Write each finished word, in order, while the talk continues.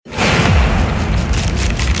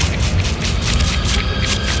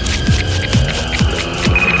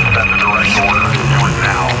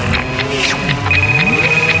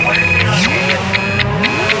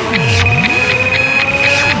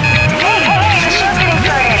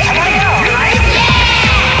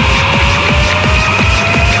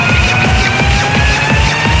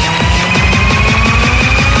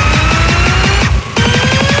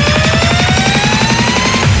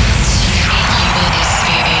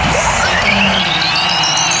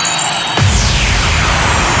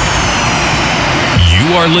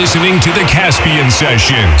are listening to the Caspian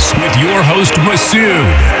Sessions with your host Masood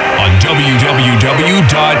on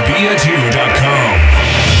www.bia2.com.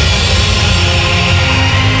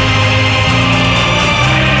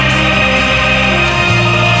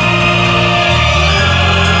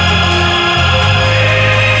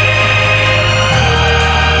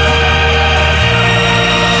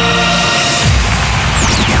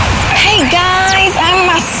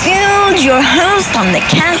 Your host on the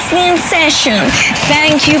Caspian Session.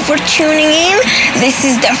 Thank you for tuning in. This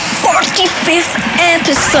is the 45th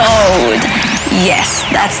episode. Yes,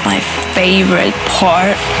 that's my favorite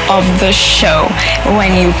part of the show.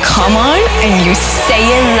 When you come on and you say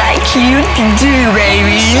it like you do,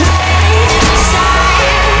 baby.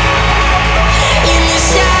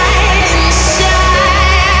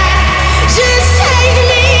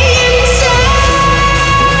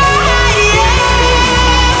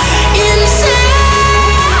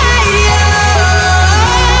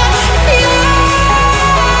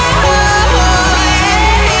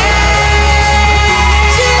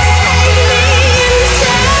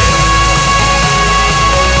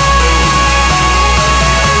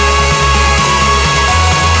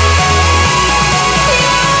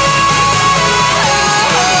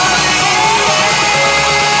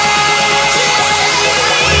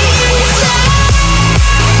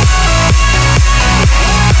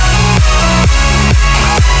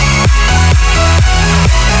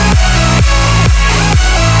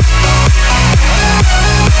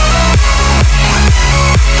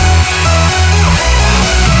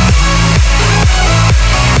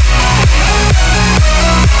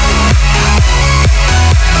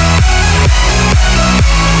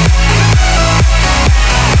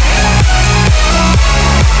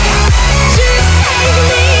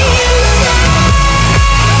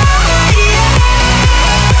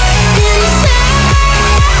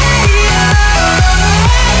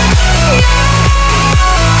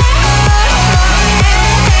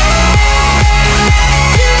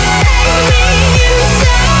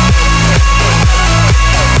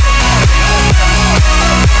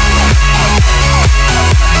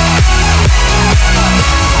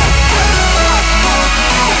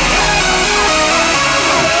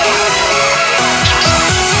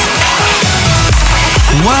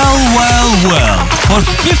 Well, for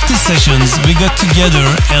 50 sessions we got together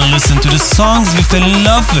and listened to the songs we fell in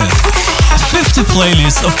love with. 50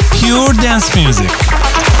 playlists of pure dance music.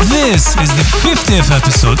 This is the 50th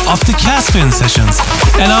episode of the Caspian Sessions,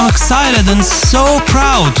 and I'm excited and so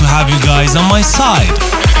proud to have you guys on my side.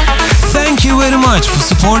 Thank you very much for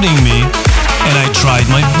supporting me, and I tried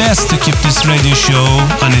my best to keep this radio show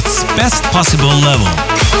on its best possible level.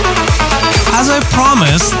 As I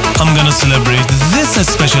promised, I'm gonna celebrate this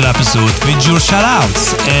special episode with your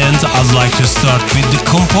shoutouts, and I'd like to start with the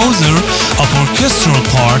composer of orchestral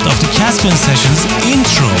part of the Caspian Sessions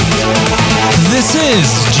intro. This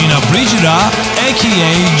is Gina Brigida,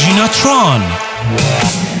 aka Gina Tron.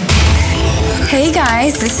 Hey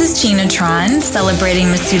guys, this is Gina Tron, celebrating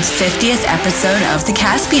Masood's 50th episode of the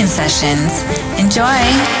Caspian Sessions. Enjoy!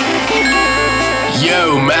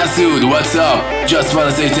 Yo, Masood, what's up? Just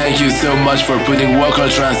wanna say thank you so much for putting vocal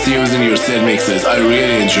trance tunes in your set mixes. I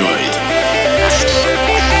really enjoyed.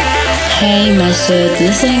 Hey Masood,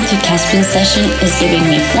 listening to Caspian Session is giving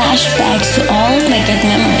me flashbacks to all of my good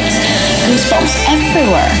memories. Goosebumps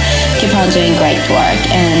everywhere. Keep on doing great work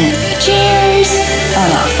and cheers!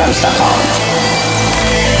 Anna from Stockholm.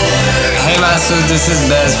 Hey Masood, this is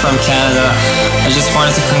Bez from Canada. I just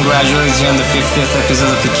wanted to congratulate you on the 50th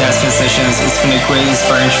episode of the Caspian Sessions. It's been a great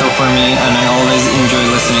inspiring show for me and I always enjoy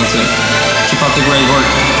listening to it. Keep up the great work.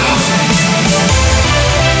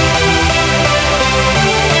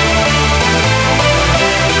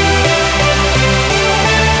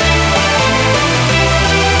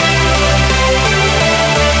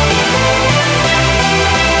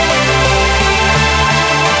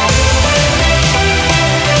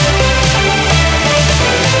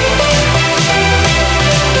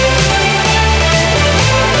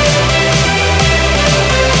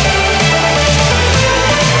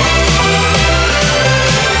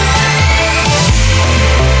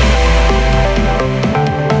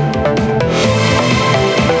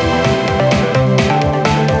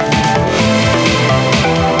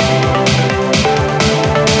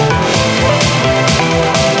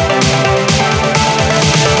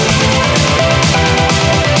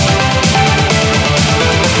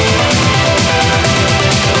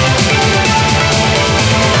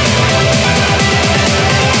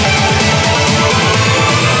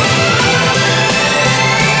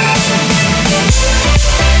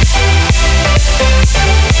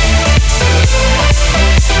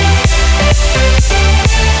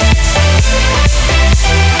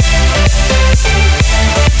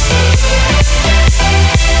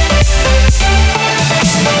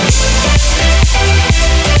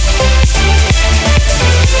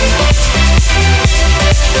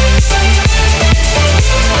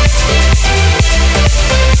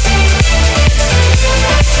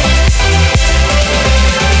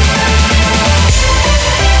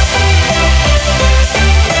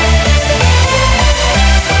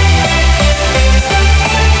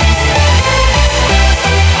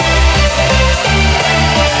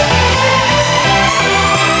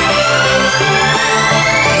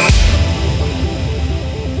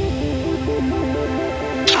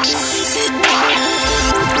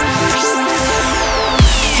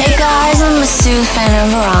 Masood fan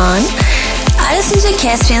of Iran. I listen to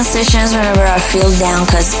Caspian Sessions whenever I feel down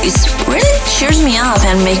because it really cheers me up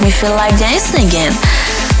and make me feel like dancing again.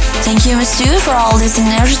 Thank you, Masood, for all these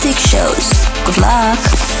energetic shows. Good luck.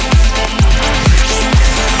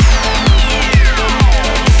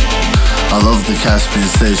 I love the Caspian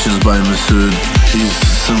Sessions by Masood. He's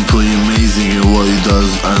simply amazing at what he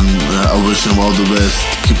does, and I wish him all the best.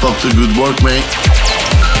 Keep up the good work, mate.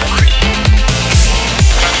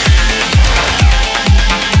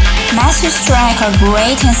 Masood's tracks are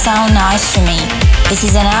great and sound nice to me. It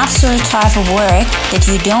is an absolute type of work that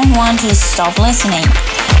you don't want to stop listening.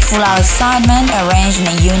 Full of excitement, arranged in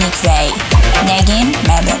a unique way. Negin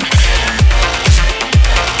Mebin.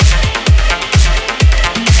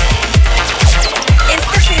 It's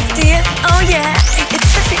the 50th, oh yeah,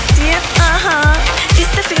 it's the 50th,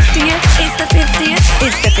 It's the 50th, it's the 50th,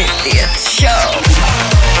 it's the 50th show.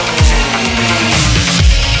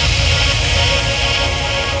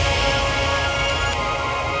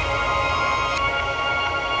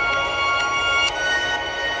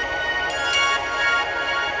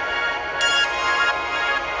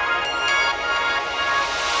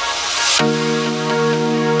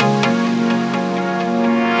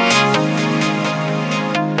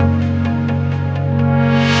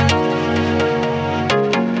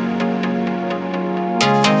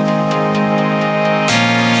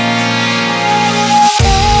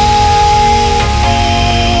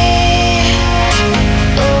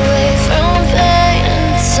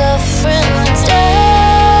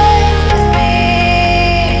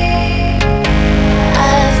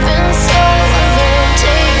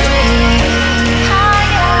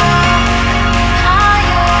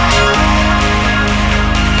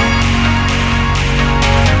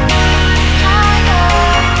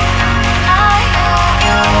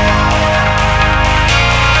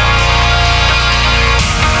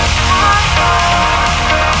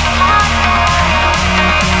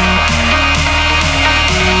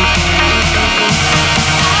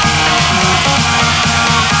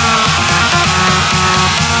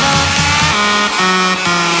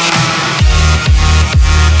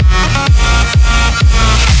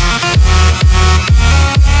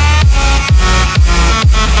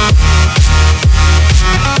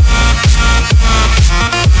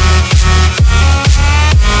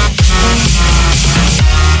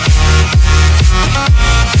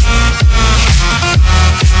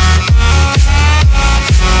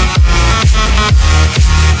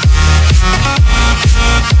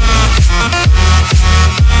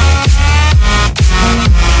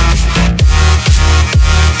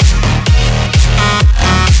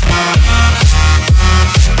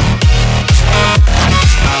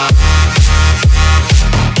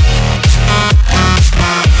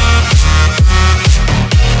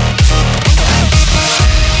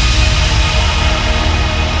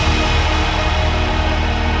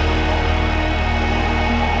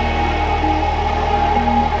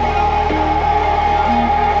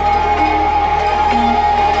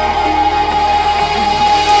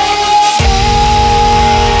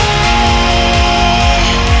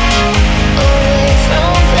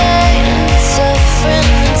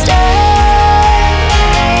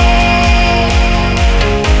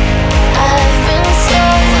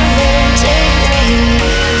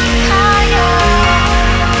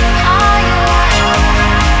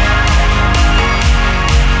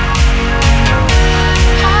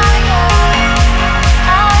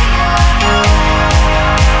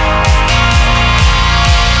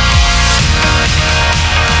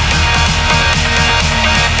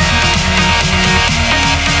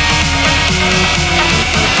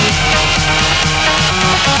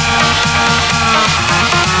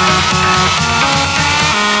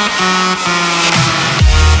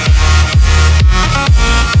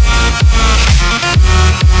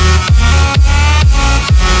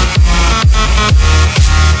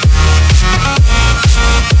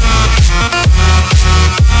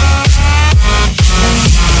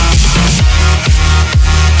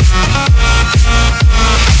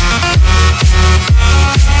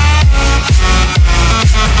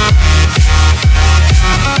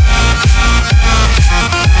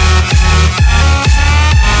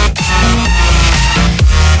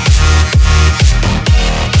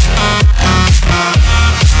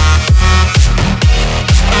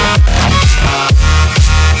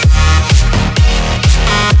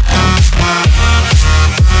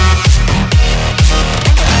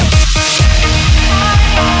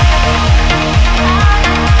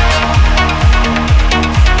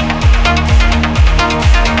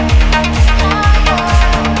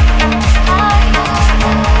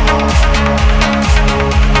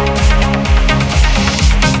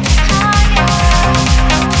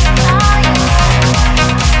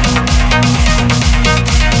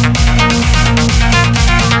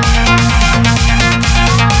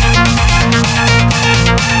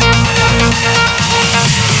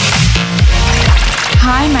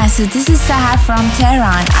 Masood, this is Sahar from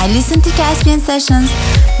Tehran. I listen to Caspian Sessions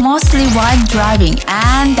mostly while driving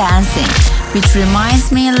and dancing, which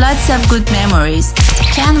reminds me lots of good memories.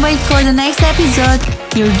 Can't wait for the next episode.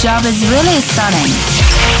 Your job is really stunning.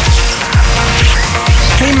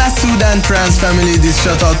 Hey Masood and Trans family, this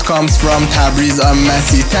shoutout comes from Tabriz. I'm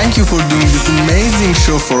Messi. Thank you for doing this amazing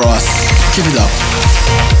show for us. Keep it up.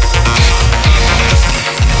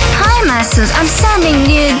 Hi Masood, I'm sending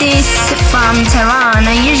you this from Tehran.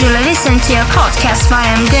 I usually listen to your podcast while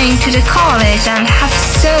I'm going to the college and have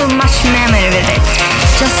so much memory with it.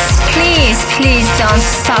 Just please don't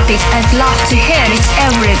stop it. I'd love to hear it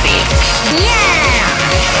every week. Yeah!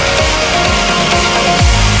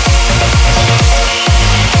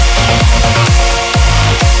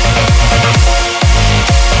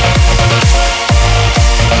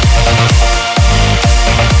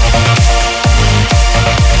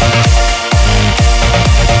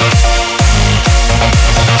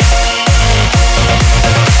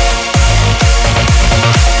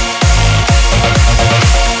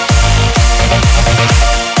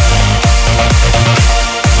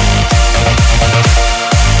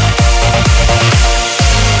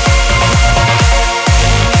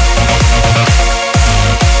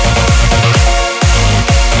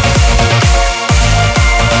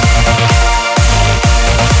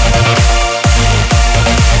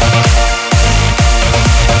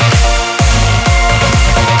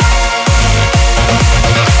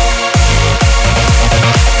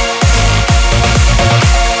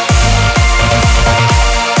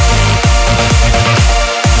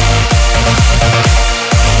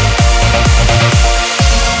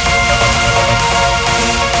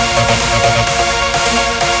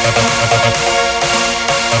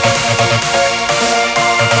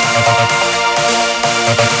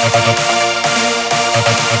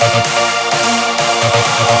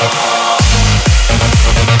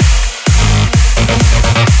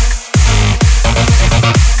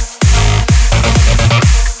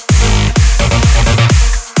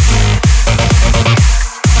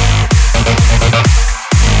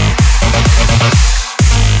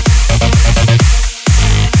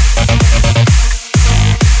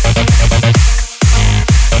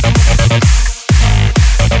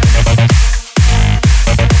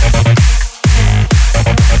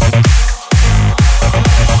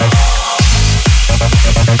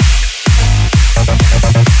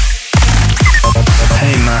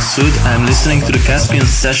 I'm listening to the Caspian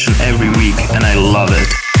Session every week and I love it.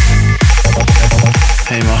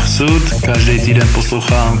 Hej Mahsud, každý týden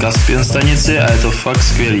poslouchám Caspian stanici a je to fakt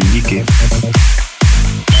skvělý, díky.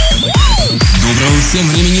 Доброго всем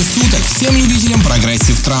времени суток, всем любителям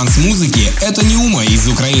прогрессив-транс-музыки. Это Неума из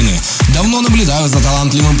Украины. Давно наблюдаю за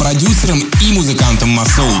талантливым продюсером и музыкантом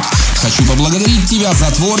Масоуд. Хочу поблагодарить тебя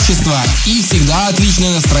за творчество и всегда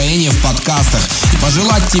отличное настроение в подкастах. И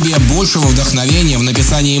пожелать тебе большего вдохновения в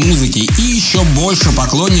написании музыки и еще больше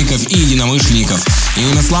поклонников и единомышленников.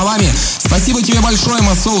 Иными словами, спасибо тебе большое,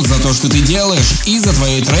 Масоуд, за то, что ты делаешь, и за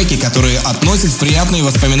твои треки, которые относят в приятные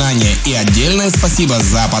воспоминания. И отдельное спасибо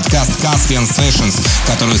за подкаст Caspian Sessions,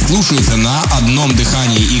 который слушается на одном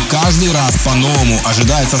дыхании и каждый раз по-новому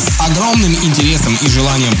ожидается с огромным интересом и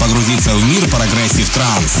желанием погрузиться в мир прогрессив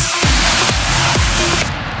транс.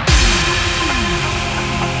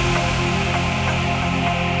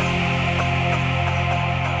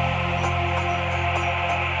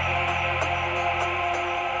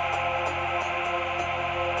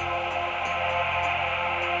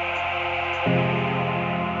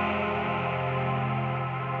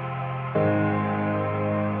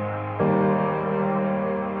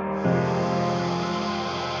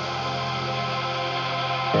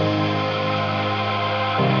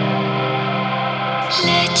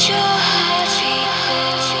 Let your heart be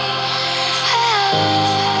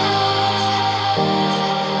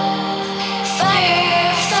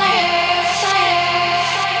fire, fire, fire,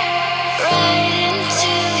 right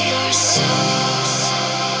into your soul.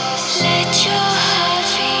 Let your heart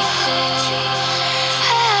be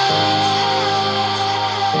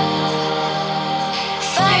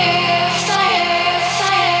fire, fire,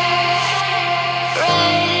 fire,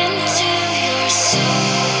 right into your soul.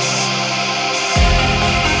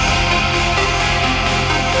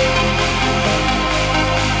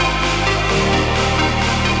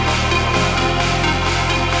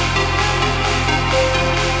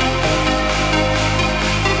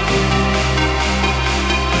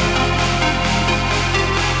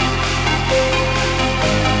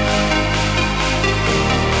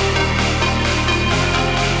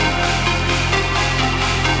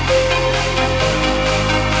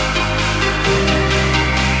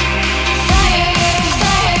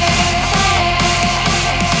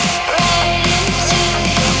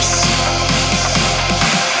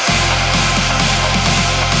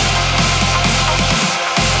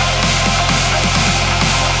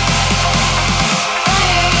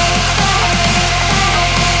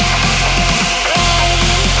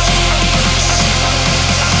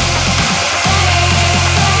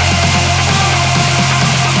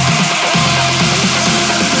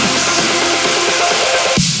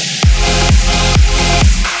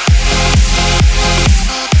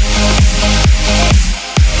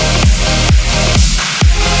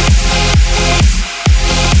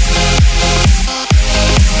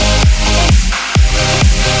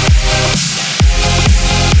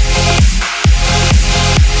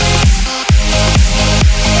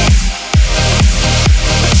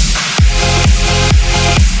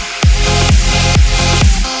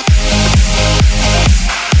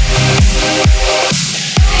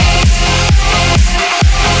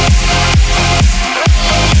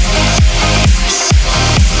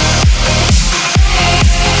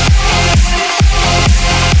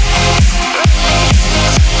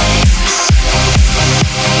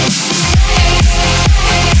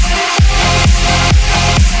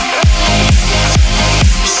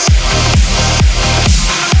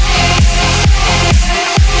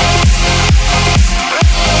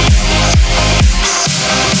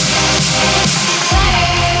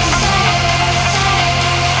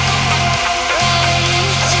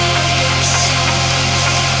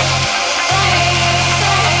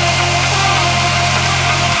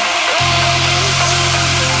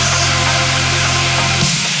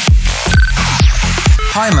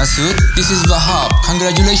 Hi Masood, this is Wahab.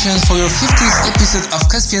 Congratulations for your 50th episode of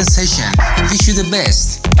Caspian Session. Wish you the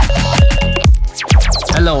best.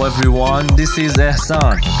 Hello everyone, this is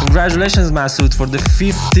Ehsan. Congratulations Masood for the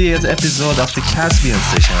 50th episode of the Caspian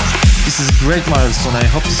Sessions. This is a great milestone. I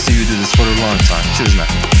hope to see you do this for a long time. Cheers man.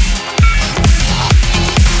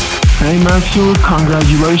 Hey Masood,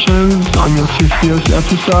 congratulations on your 50th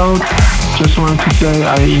episode. Just wanted to say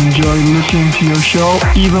I enjoy listening to your show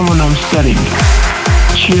even when I'm studying.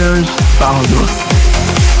 Cheers, Bahadur.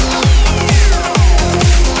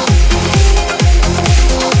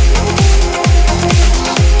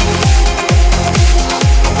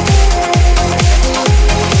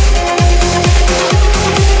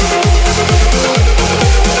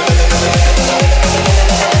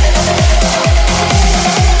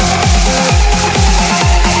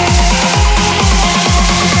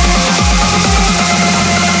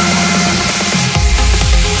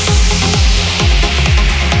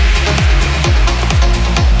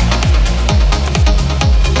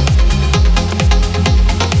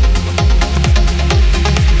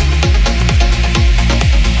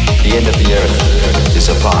 The end of the earth is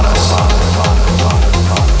upon us.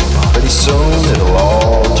 Pretty soon it'll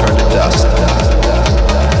all turn to dust.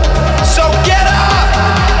 So get up!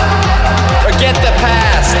 Forget the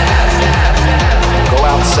past. Go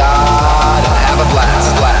outside and have a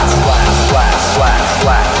blast, blast, blast, blast, blast,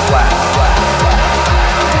 blast, blast, blast.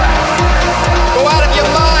 Go out of your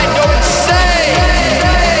mind, go insane!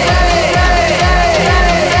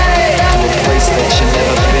 To a place that you've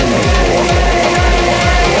never been before.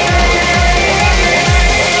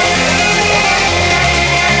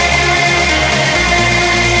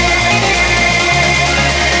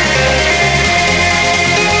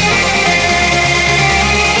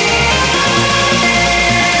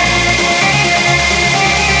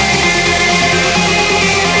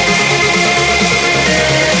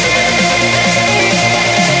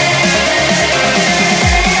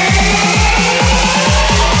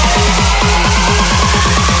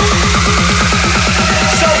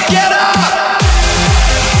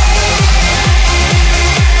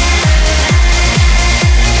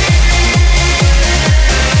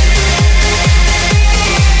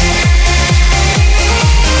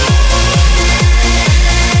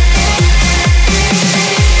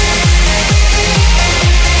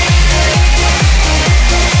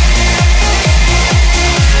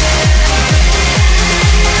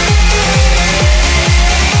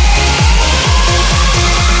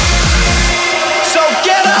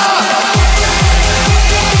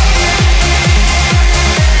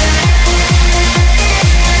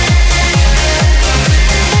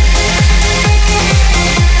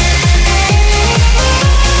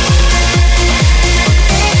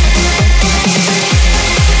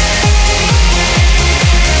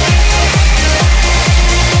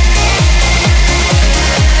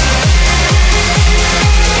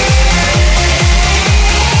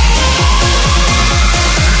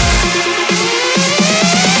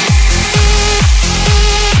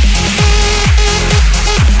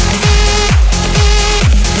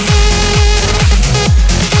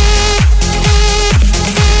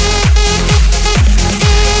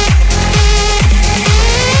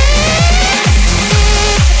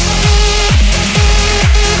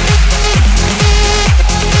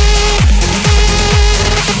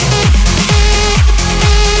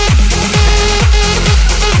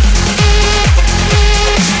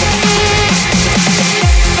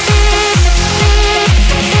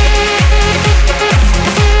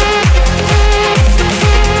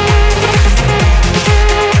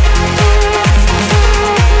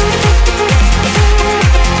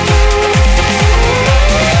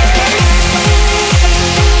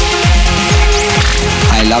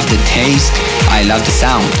 I love the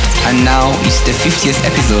sound. And now it's the 50th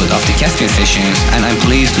episode of the Caspian Sessions and I'm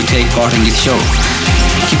pleased to take part in this show.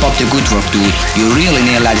 Keep up the good work, dude. You really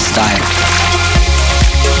nail that style.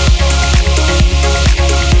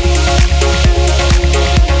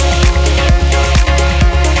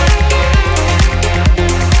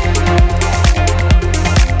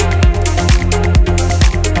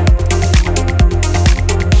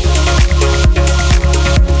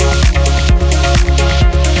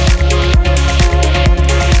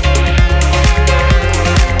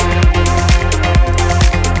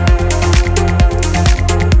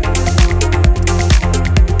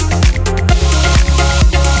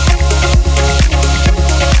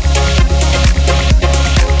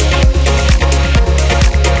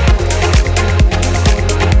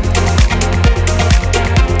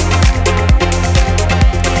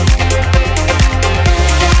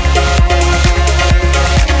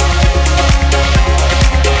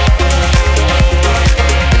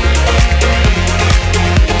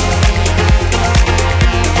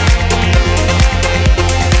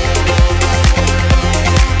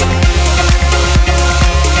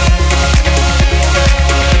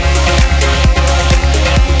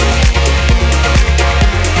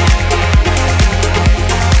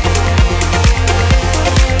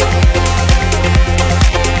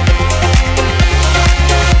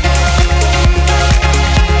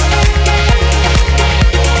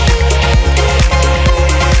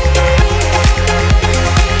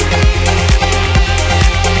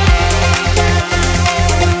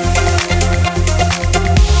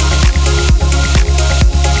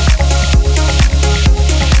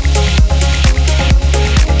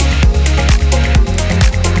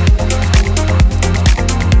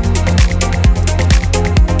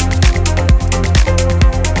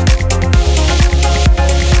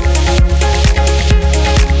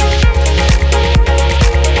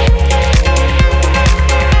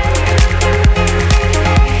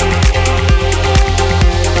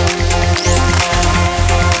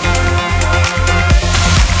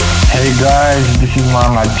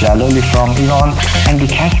 Mohammad Jalali from Iran, and the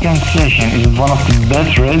Caspian Session is one of the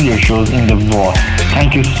best radio shows in the world.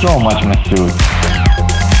 Thank you so much, Masood.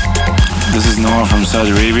 This is Noah from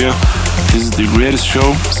Saudi Arabia. This is the greatest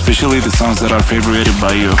show, especially the songs that are favorited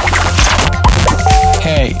by you.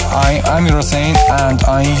 Hey, I'm Amir Hossein and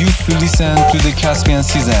I used to listen to the Caspian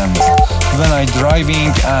Sessions when I'm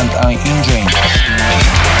driving and I'm enjoying.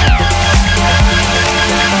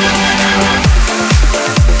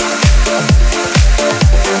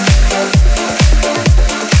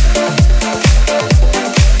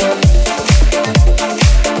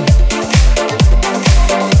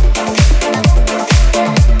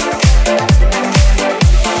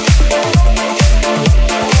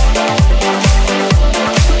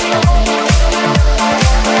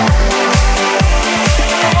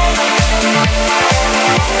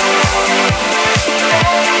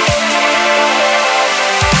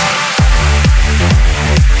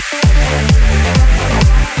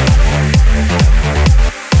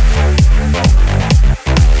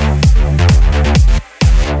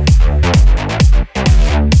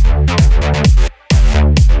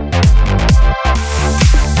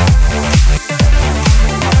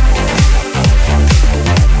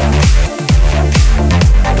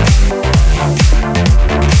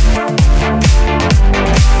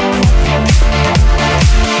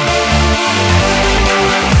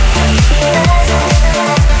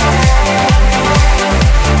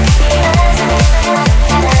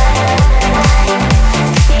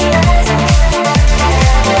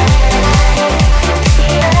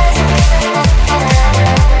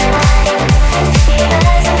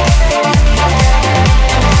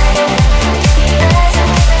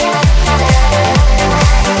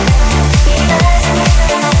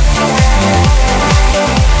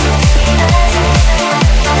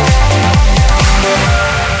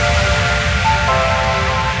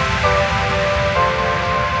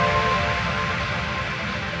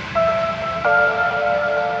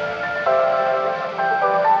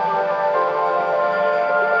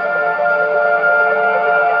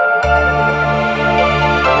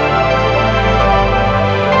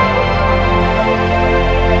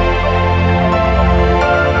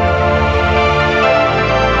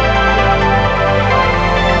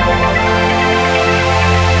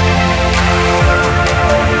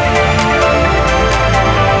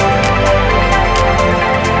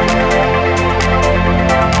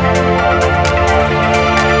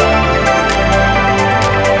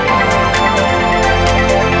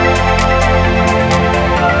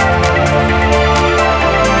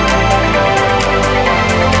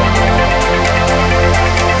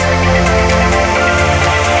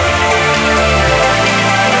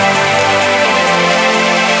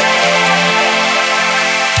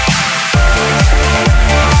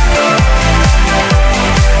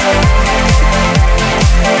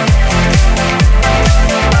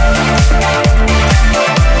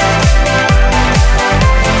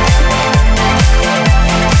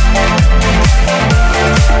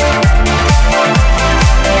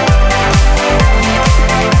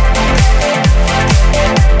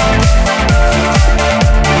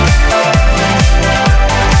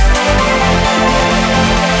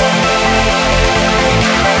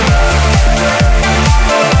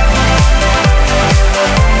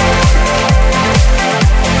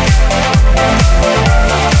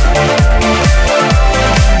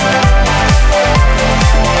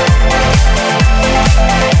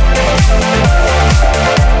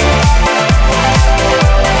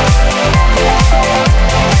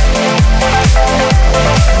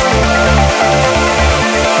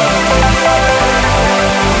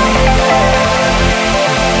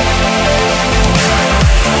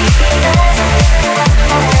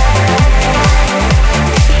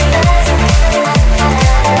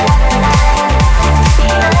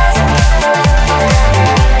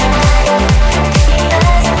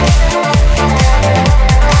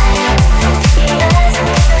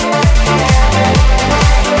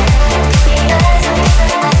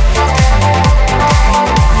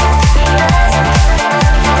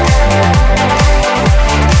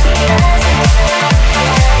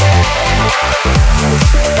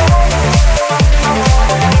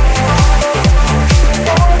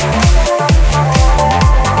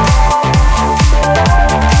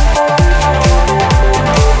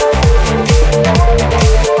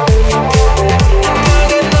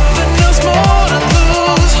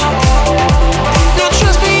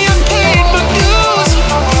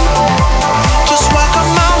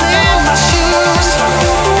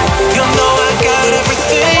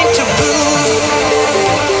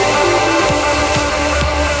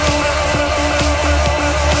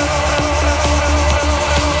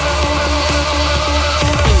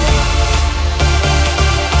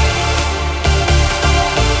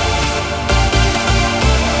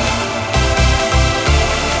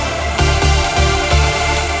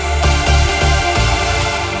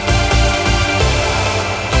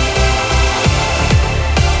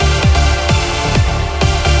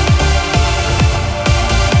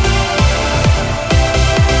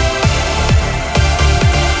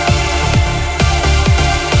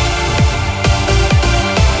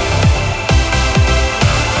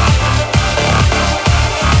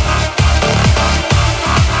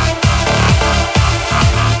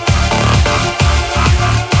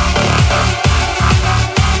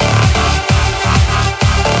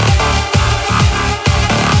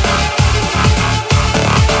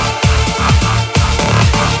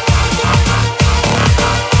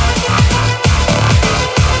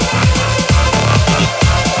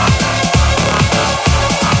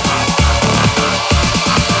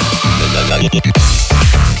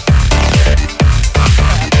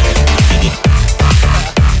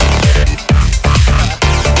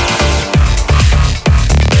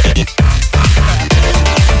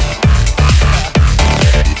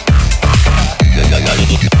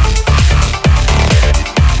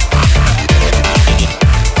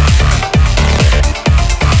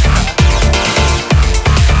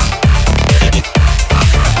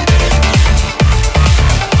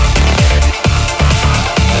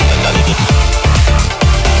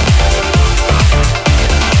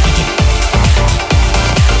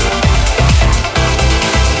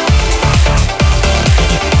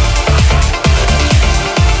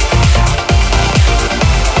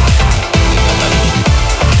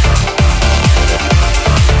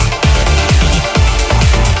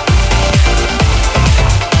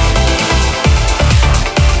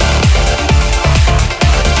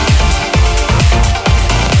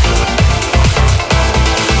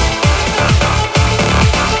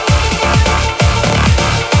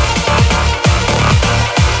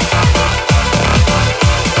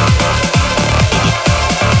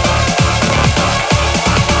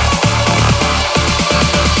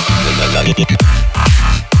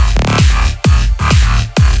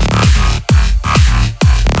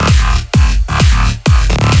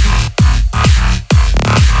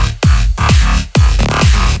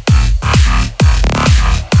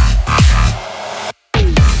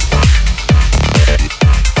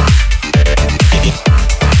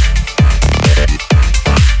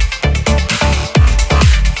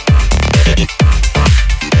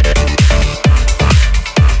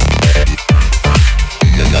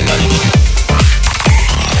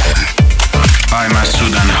 Hi Masood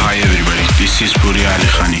and hi everybody. This is Puri Ali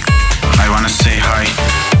Khani. I wanna say hi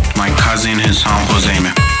to my cousin Hisham Hoseime.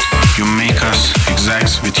 You make us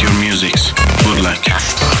exact with your musics. Good luck.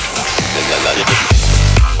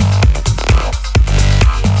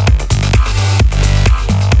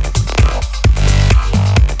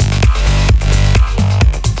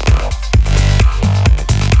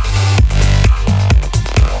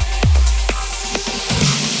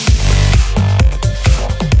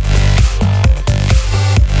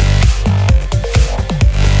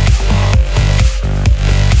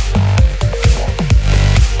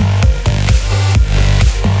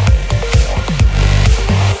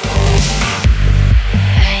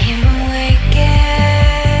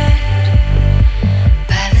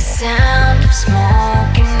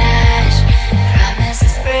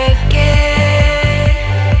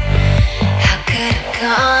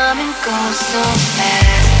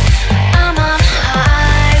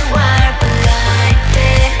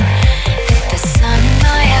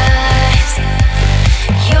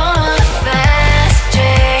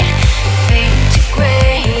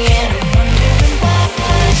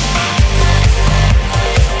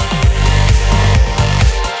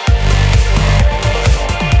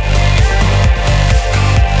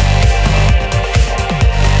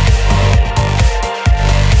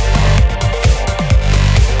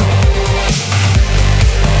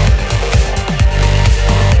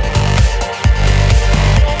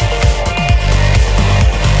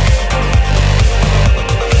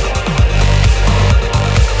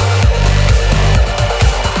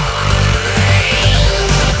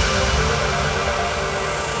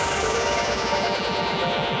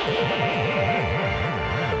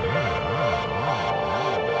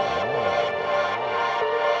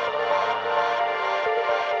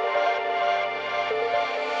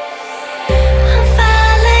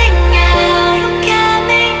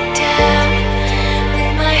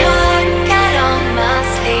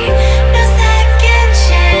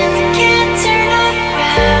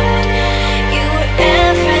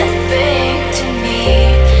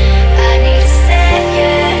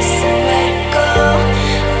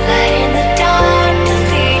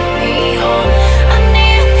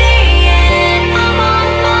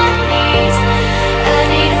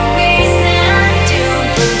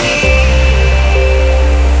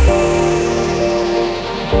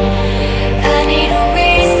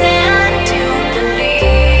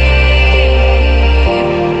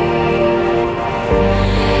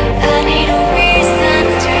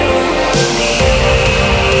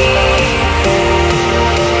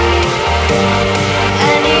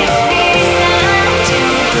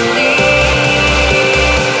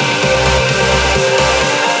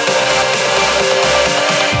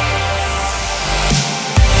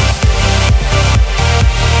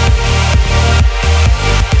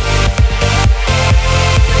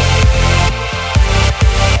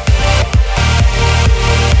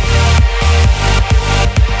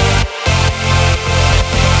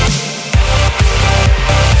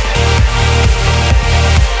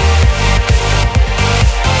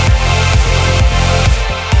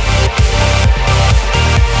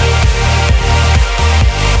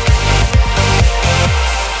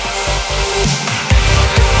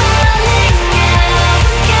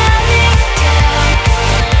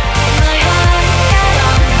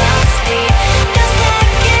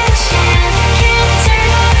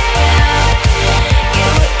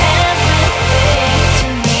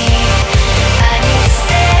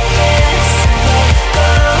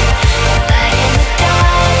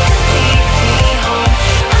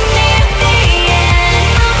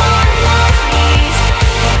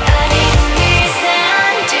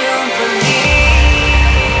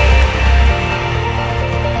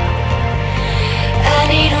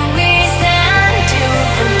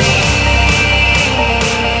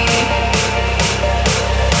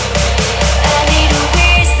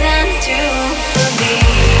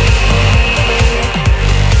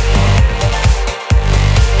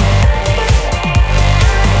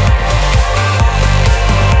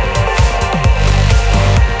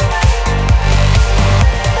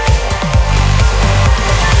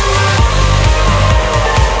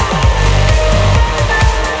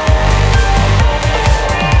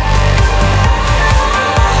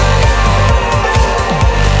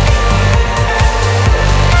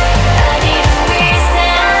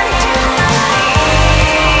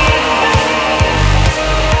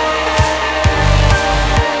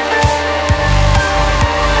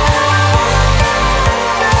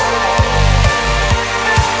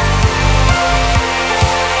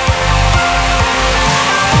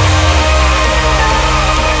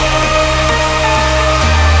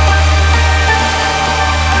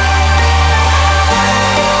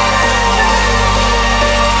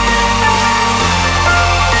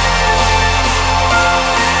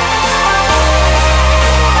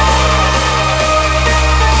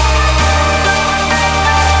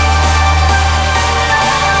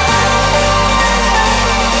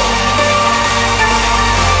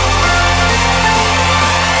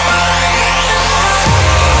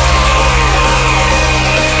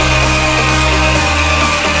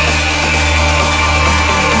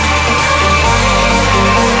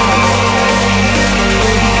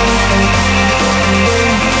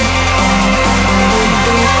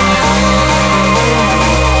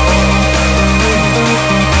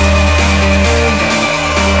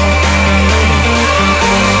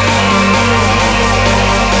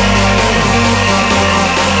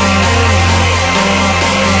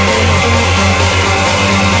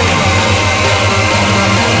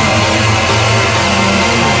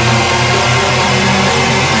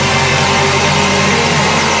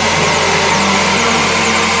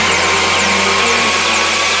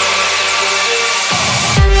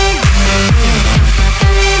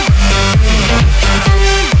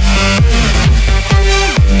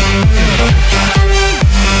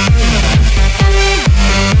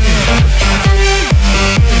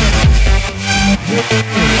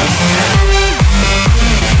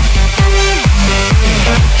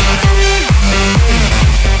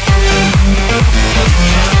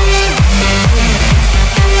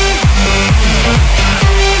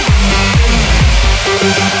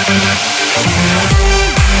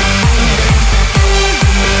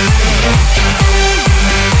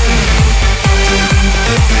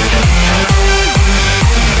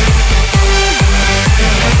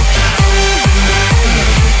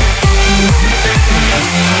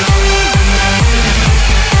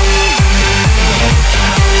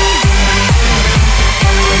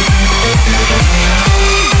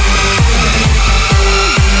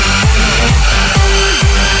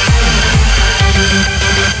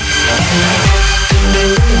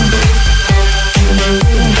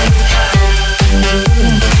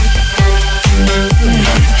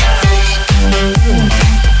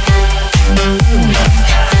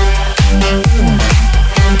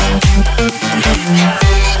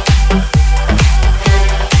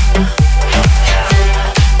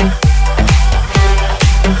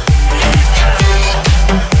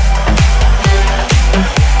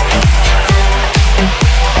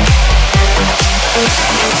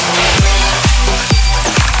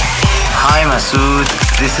 Masood.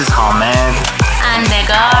 This is Hamed and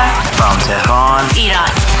Negar from Tehran, Iran.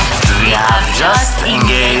 We have just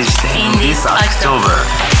engaged in this October.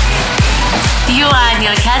 You and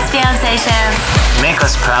your Caspian Sessions make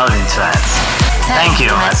us proud in trance. Thank you,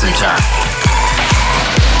 Masood-chan.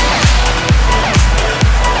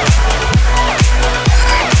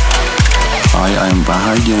 Hi, I'm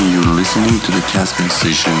Bahagi and you're listening to the Caspian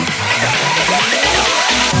Session.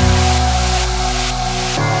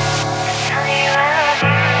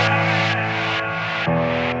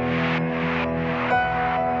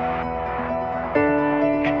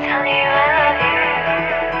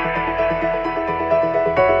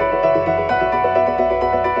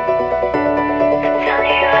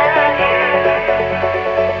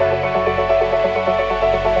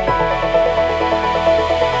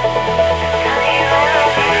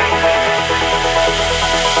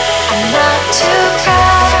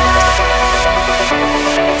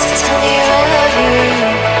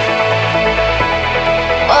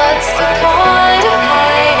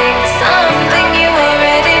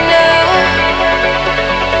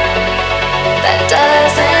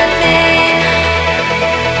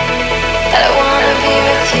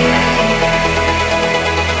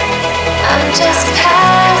 Just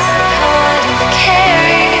pass on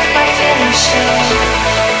caring if my feelings show.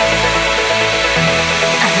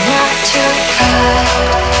 I'm not too proud.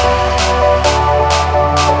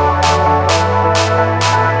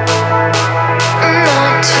 I'm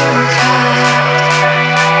not too proud.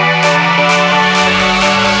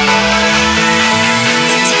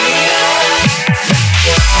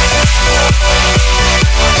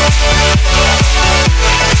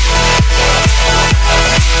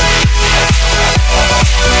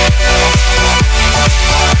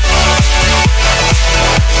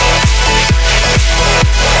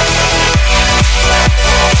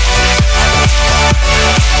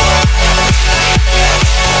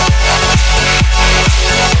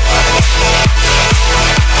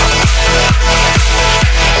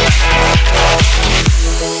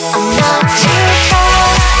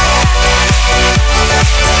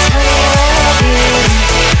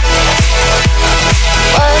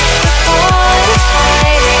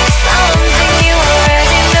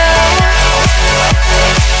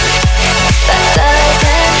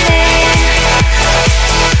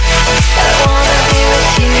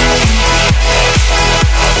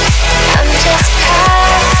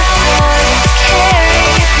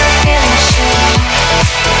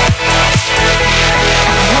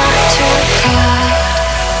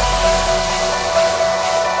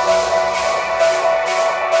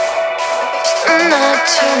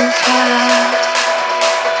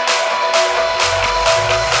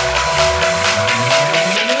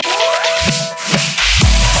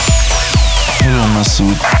 Hello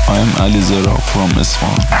Masood, I'm Ali Zara from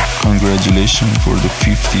Isfahan. Congratulations for the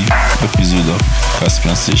 50th episode of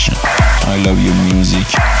Caspian Session. I love your music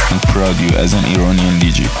and proud you as an Iranian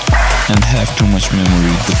DJ and have too much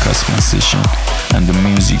memory with the Caspian Session and the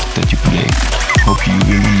music that you play. Hope you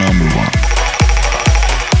will be number one.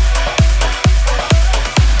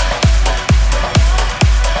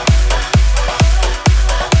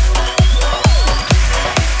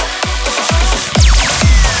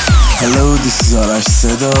 Hello, this is Arash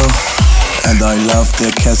Sedo, and I love the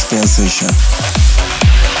Caspian Session.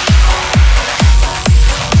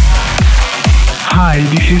 Hi,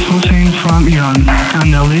 this is Hossein from Iran,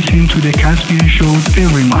 and I listen to the Caspian shows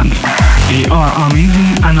every month. They are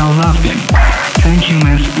amazing, and I love them. Thank you,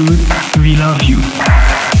 Masood. We love you.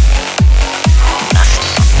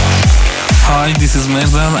 Hi, this is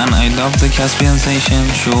Mirdal, and I love the Caspian Session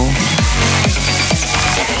show.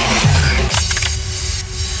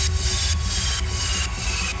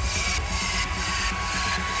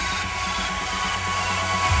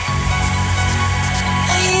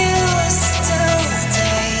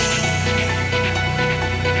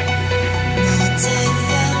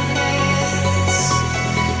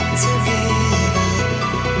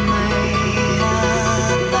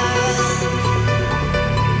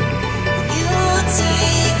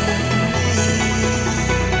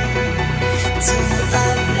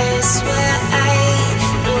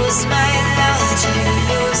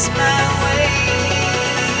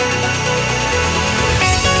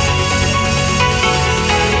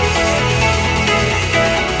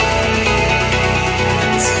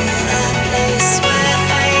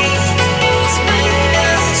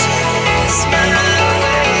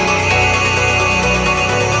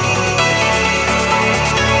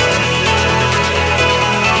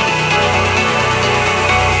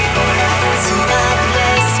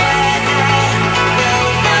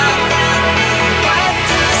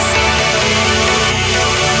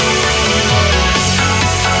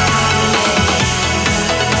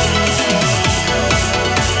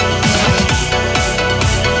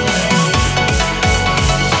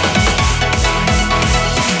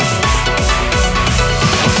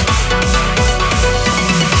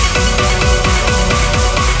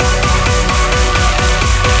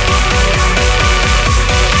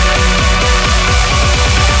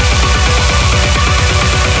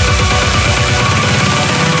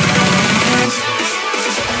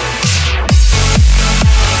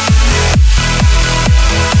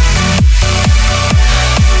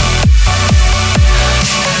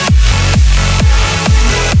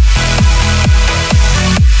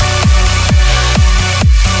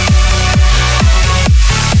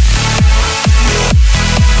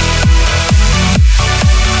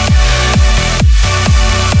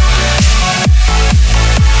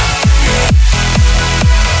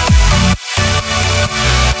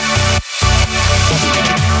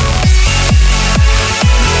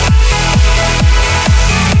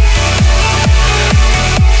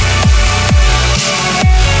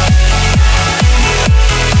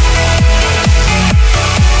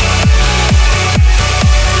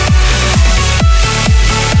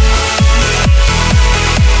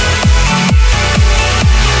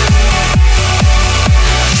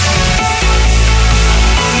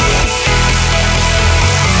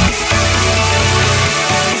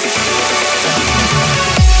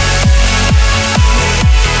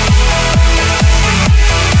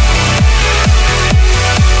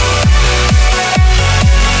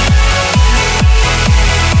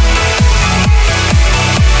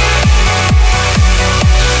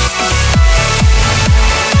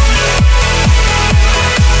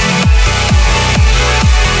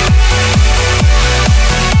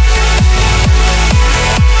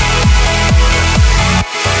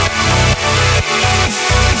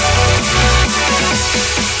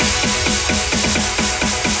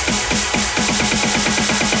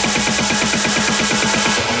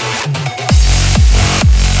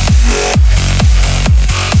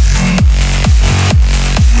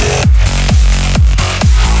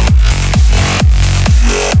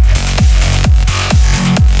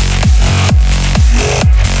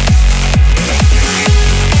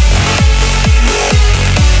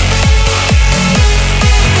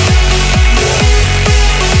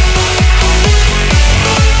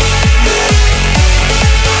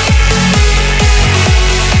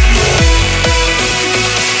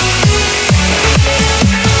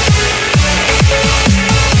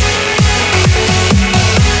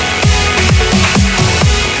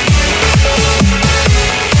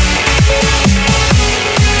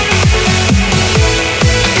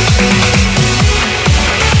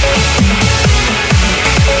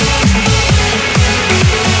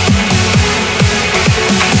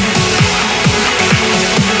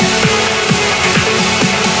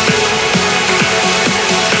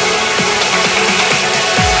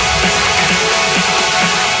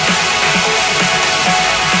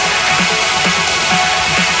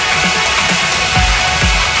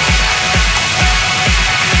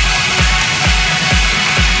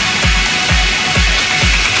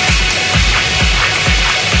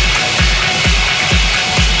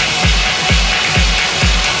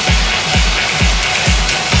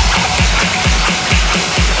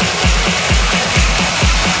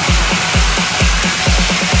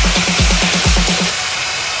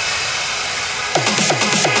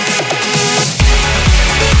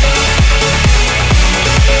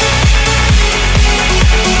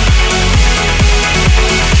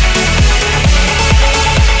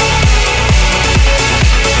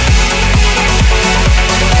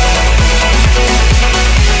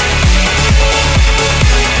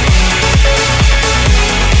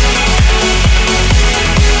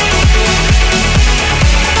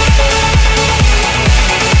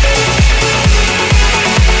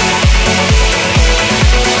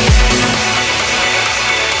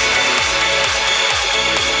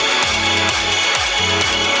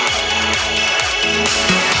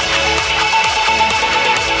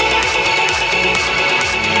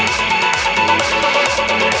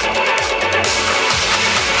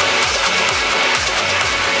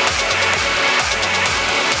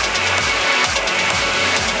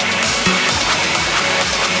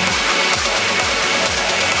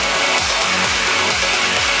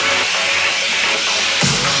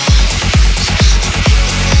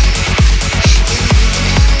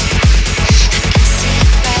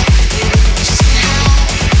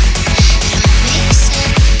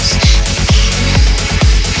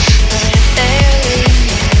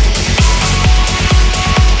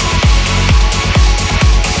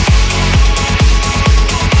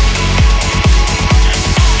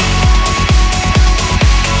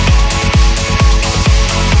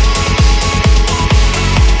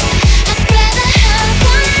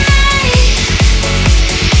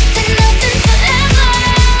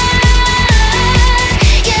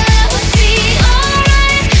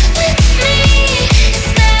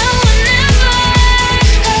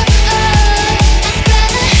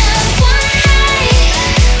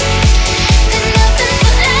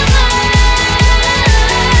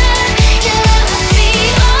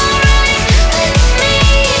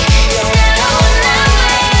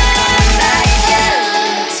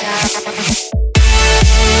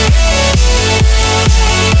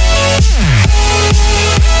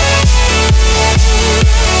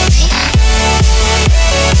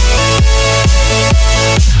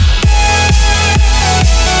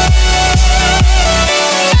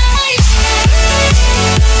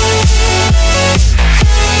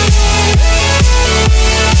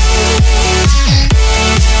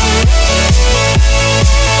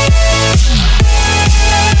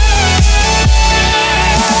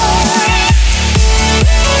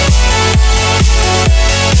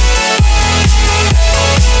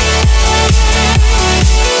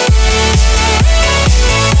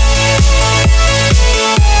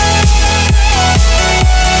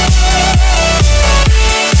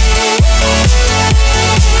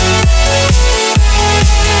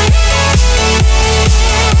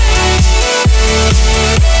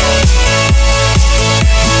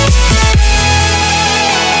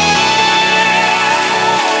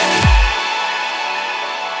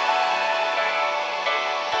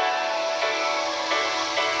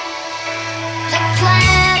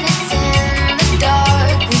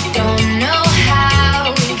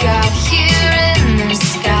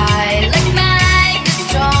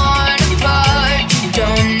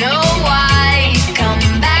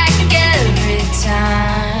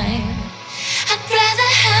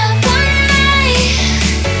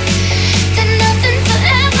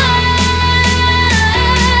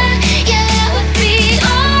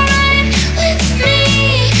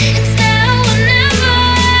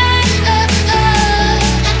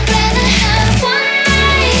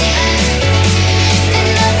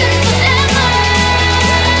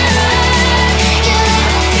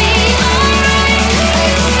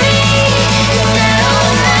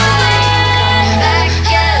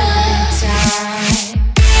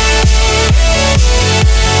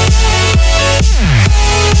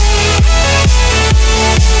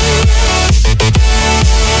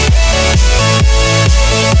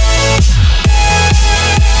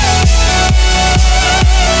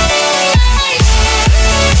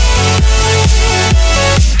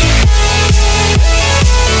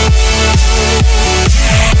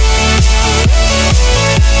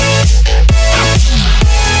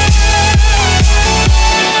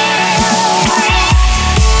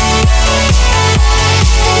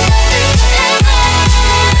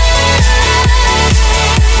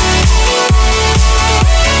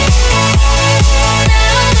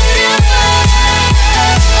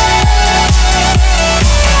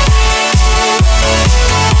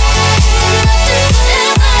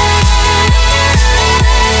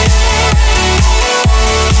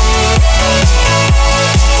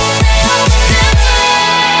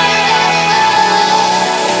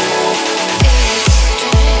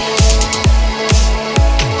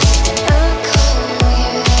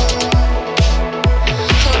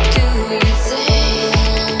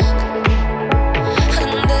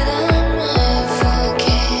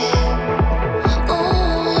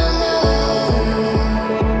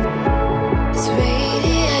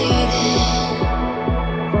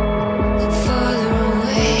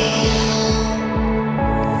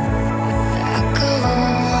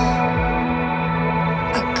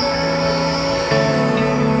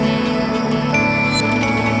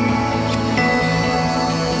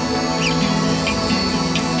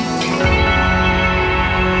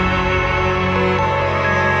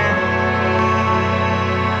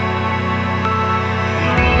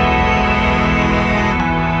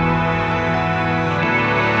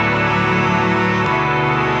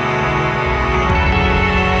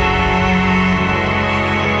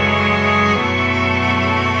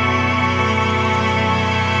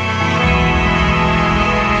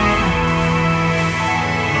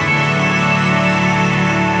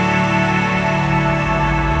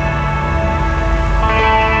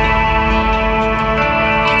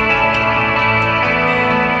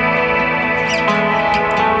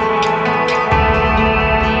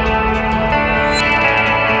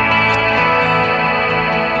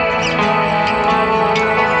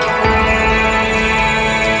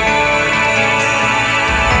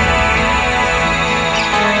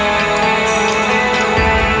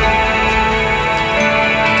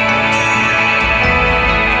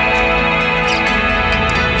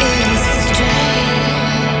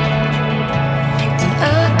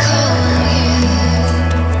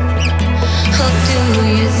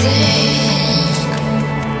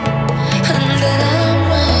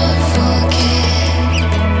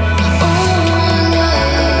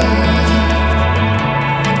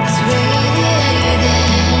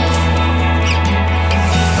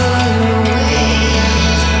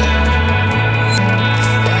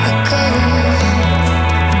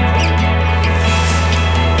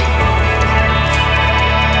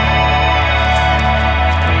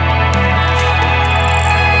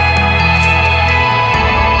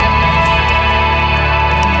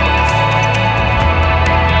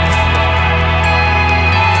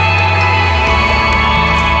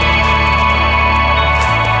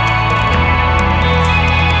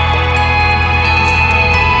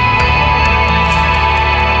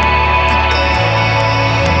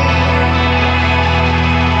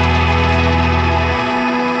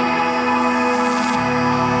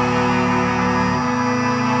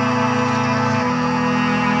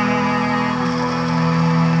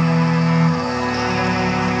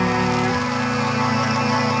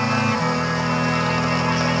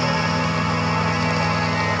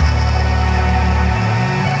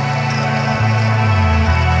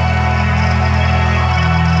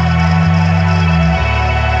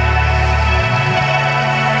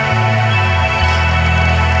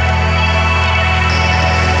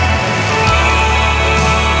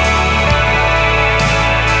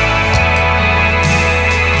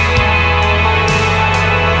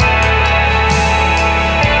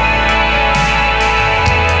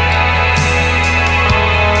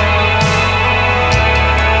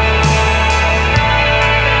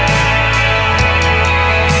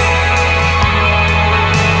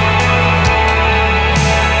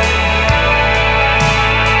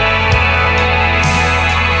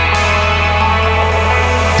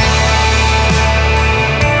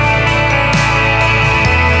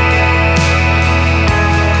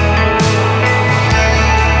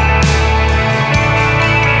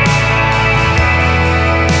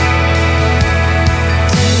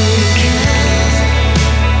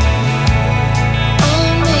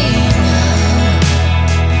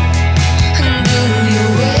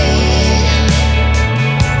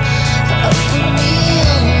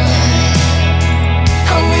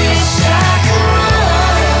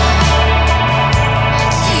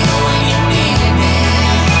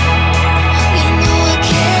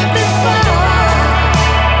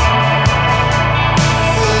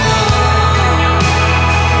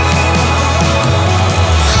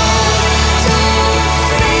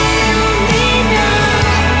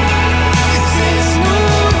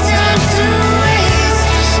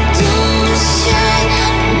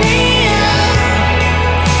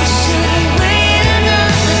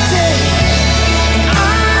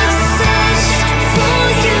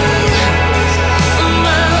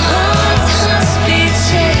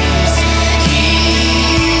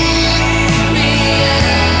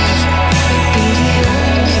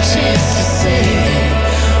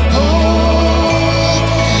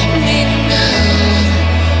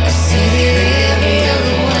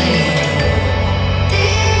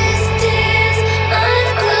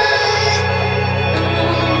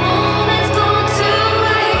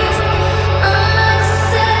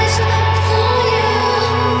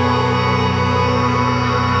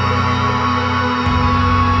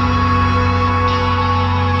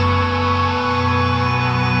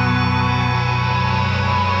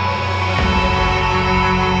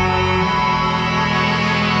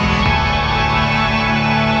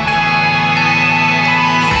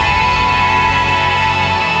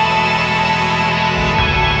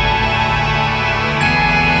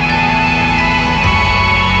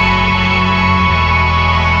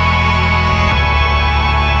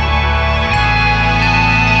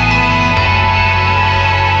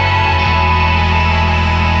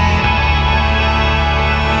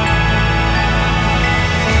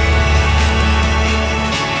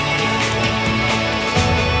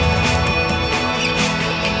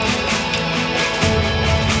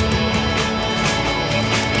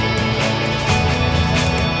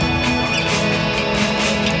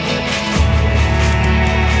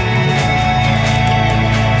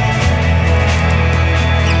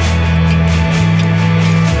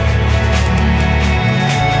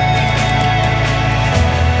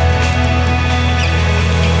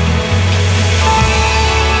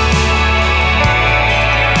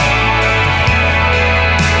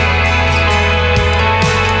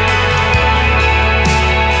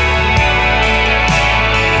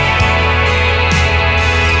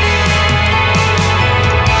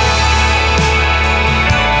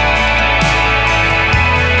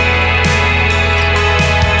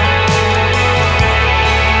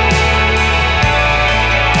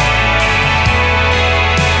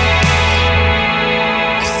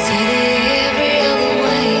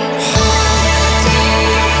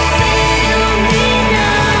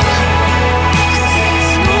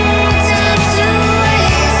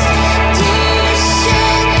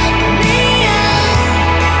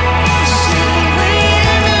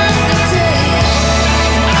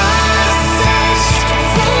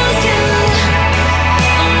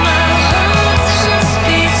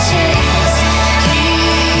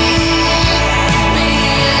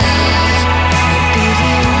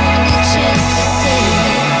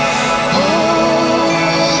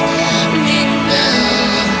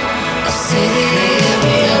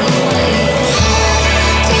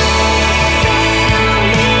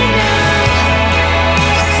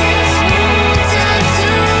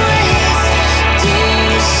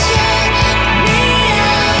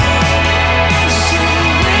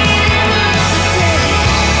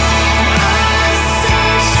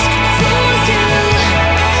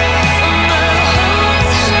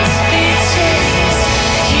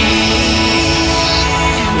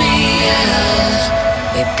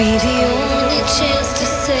 the only chance to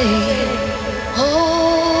say, oh.